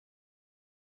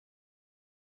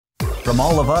From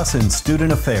all of us in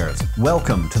Student Affairs,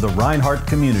 welcome to the Reinhardt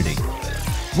community.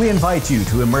 We invite you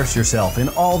to immerse yourself in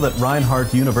all that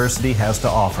Reinhardt University has to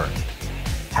offer.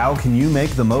 How can you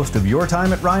make the most of your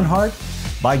time at Reinhardt?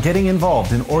 By getting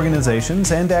involved in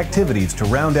organizations and activities to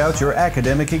round out your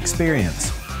academic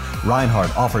experience.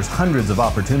 Reinhardt offers hundreds of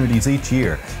opportunities each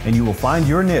year, and you will find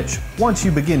your niche once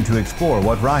you begin to explore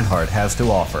what Reinhardt has to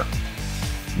offer.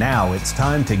 Now it's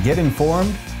time to get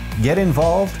informed, get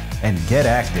involved, and get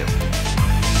active.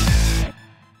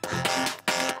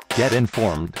 Get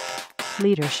informed.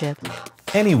 Leadership.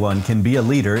 Anyone can be a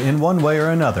leader in one way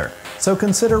or another, so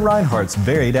consider Reinhardt's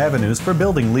varied avenues for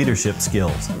building leadership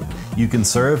skills. You can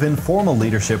serve in formal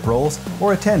leadership roles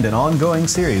or attend an ongoing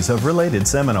series of related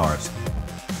seminars.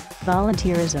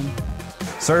 Volunteerism.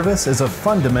 Service is a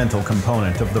fundamental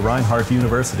component of the Reinhardt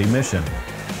University mission.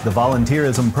 The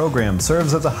volunteerism program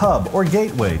serves as a hub or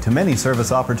gateway to many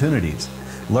service opportunities.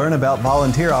 Learn about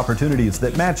volunteer opportunities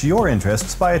that match your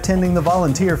interests by attending the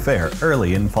volunteer fair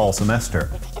early in fall semester.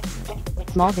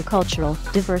 Multicultural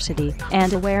diversity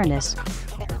and awareness.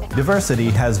 Diversity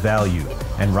has value,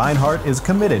 and Reinhardt is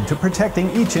committed to protecting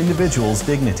each individual's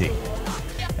dignity.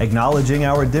 Acknowledging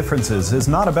our differences is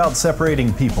not about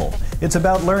separating people. It's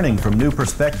about learning from new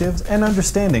perspectives and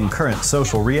understanding current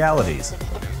social realities.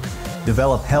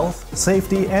 Develop health,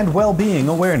 safety, and well-being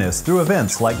awareness through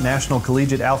events like National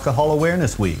Collegiate Alcohol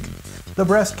Awareness Week, the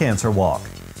Breast Cancer Walk,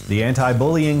 the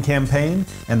Anti-Bullying Campaign,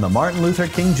 and the Martin Luther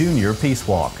King Jr. Peace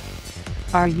Walk.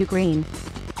 Are You Green?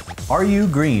 Are You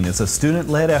Green is a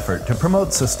student-led effort to promote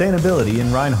sustainability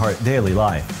in Reinhardt daily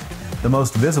life. The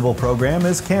most visible program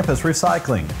is Campus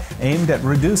Recycling, aimed at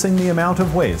reducing the amount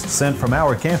of waste sent from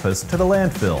our campus to the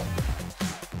landfill.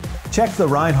 Check the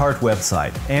Reinhardt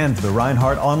website and the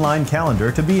Reinhardt online calendar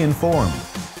to be informed.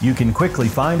 You can quickly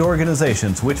find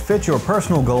organizations which fit your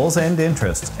personal goals and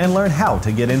interests and learn how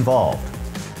to get involved.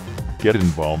 Get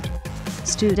involved.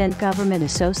 Student Government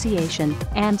Association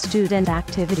and Student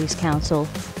Activities Council.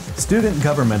 Student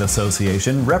Government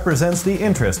Association represents the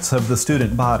interests of the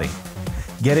student body.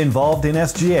 Get involved in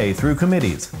SGA through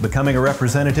committees, becoming a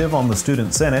representative on the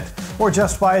Student Senate, or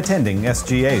just by attending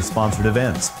SGA-sponsored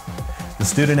events. The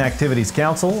Student Activities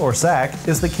Council, or SAC,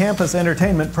 is the Campus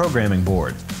Entertainment Programming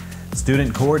Board.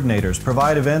 Student coordinators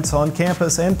provide events on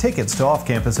campus and tickets to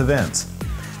off-campus events.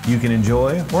 You can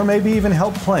enjoy, or maybe even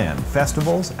help plan,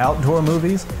 festivals, outdoor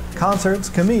movies, concerts,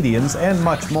 comedians, and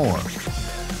much more.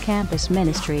 Campus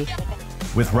Ministry.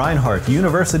 With Reinhardt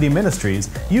University Ministries,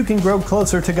 you can grow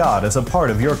closer to God as a part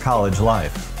of your college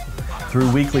life. Through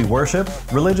weekly worship,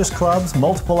 religious clubs,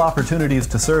 multiple opportunities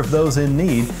to serve those in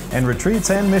need, and retreats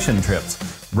and mission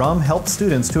trips, RUM helps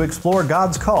students to explore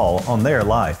God's call on their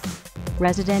life.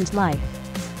 Resident life.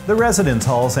 The residence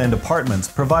halls and apartments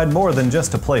provide more than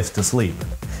just a place to sleep.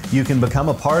 You can become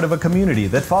a part of a community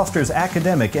that fosters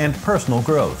academic and personal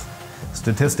growth.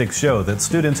 Statistics show that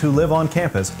students who live on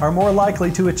campus are more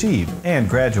likely to achieve and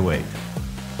graduate.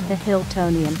 The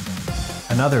Hiltonian.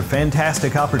 Another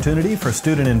fantastic opportunity for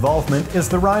student involvement is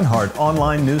the Reinhardt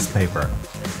online newspaper.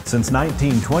 Since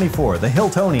 1924, the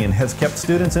Hiltonian has kept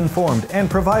students informed and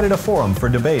provided a forum for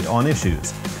debate on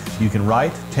issues. You can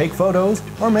write, take photos,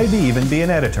 or maybe even be an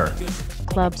editor.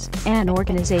 Clubs and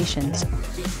organizations.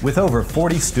 With over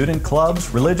 40 student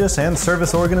clubs, religious and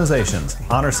service organizations,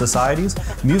 honor societies,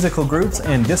 musical groups,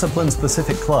 and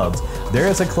discipline-specific clubs, there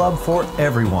is a club for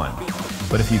everyone.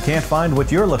 But if you can't find what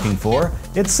you're looking for,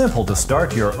 it's simple to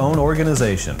start your own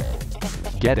organization.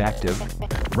 Get active.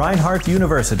 Reinhardt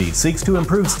University seeks to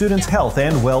improve students' health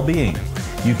and well-being.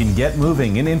 You can get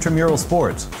moving in intramural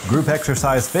sports, group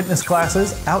exercise fitness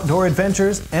classes, outdoor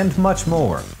adventures, and much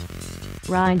more.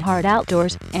 Reinhardt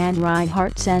Outdoors and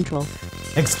Reinhardt Central.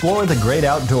 Explore the great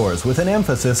outdoors with an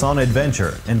emphasis on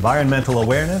adventure, environmental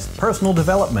awareness, personal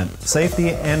development, safety,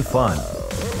 and fun.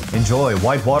 Enjoy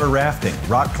whitewater rafting,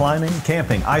 rock climbing,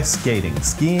 camping, ice skating,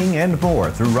 skiing, and more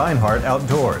through Reinhardt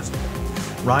Outdoors.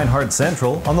 Reinhardt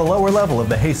Central, on the lower level of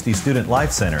the Hasty Student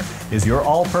Life Center, is your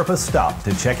all-purpose stop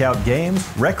to check out games,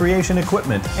 recreation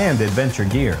equipment, and adventure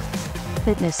gear.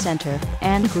 Fitness Center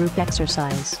and Group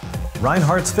Exercise.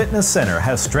 Reinhardt's Fitness Center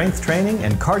has strength training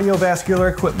and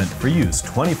cardiovascular equipment for use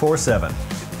 24/7.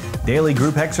 Daily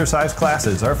group exercise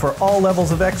classes are for all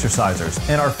levels of exercisers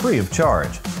and are free of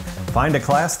charge. Find a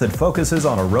class that focuses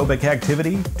on aerobic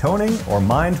activity, toning, or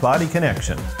mind-body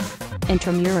connection.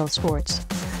 Intramural sports.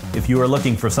 If you are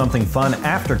looking for something fun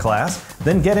after class,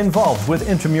 then get involved with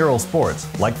intramural sports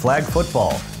like flag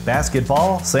football,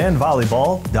 basketball, sand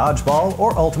volleyball, dodgeball,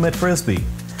 or ultimate frisbee.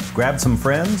 Grab some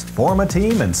friends, form a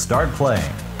team, and start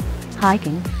playing.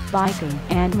 Hiking, biking,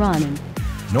 and running.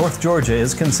 North Georgia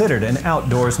is considered an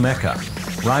outdoors mecca.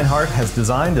 Reinhardt has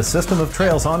designed a system of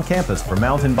trails on campus for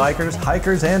mountain bikers,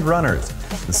 hikers, and runners.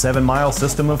 The 7-mile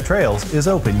system of trails is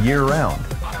open year-round.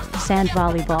 Sand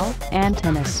volleyball and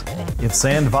tennis. If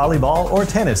sand volleyball or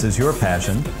tennis is your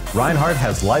passion, Reinhardt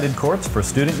has lighted courts for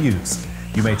student use.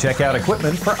 You may check out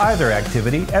equipment for either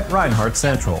activity at Reinhardt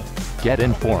Central. Get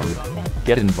informed,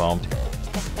 get involved,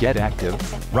 get active.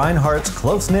 Reinhardt's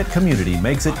close-knit community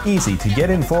makes it easy to get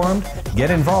informed,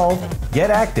 get involved, get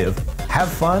active, have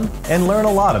fun, and learn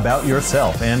a lot about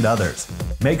yourself and others.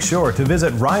 Make sure to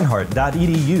visit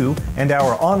reinhardt.edu and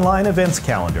our online events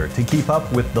calendar to keep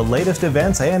up with the latest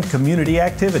events and community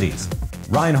activities.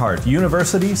 Reinhardt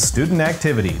University Student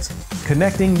Activities,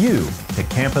 connecting you to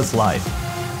campus life.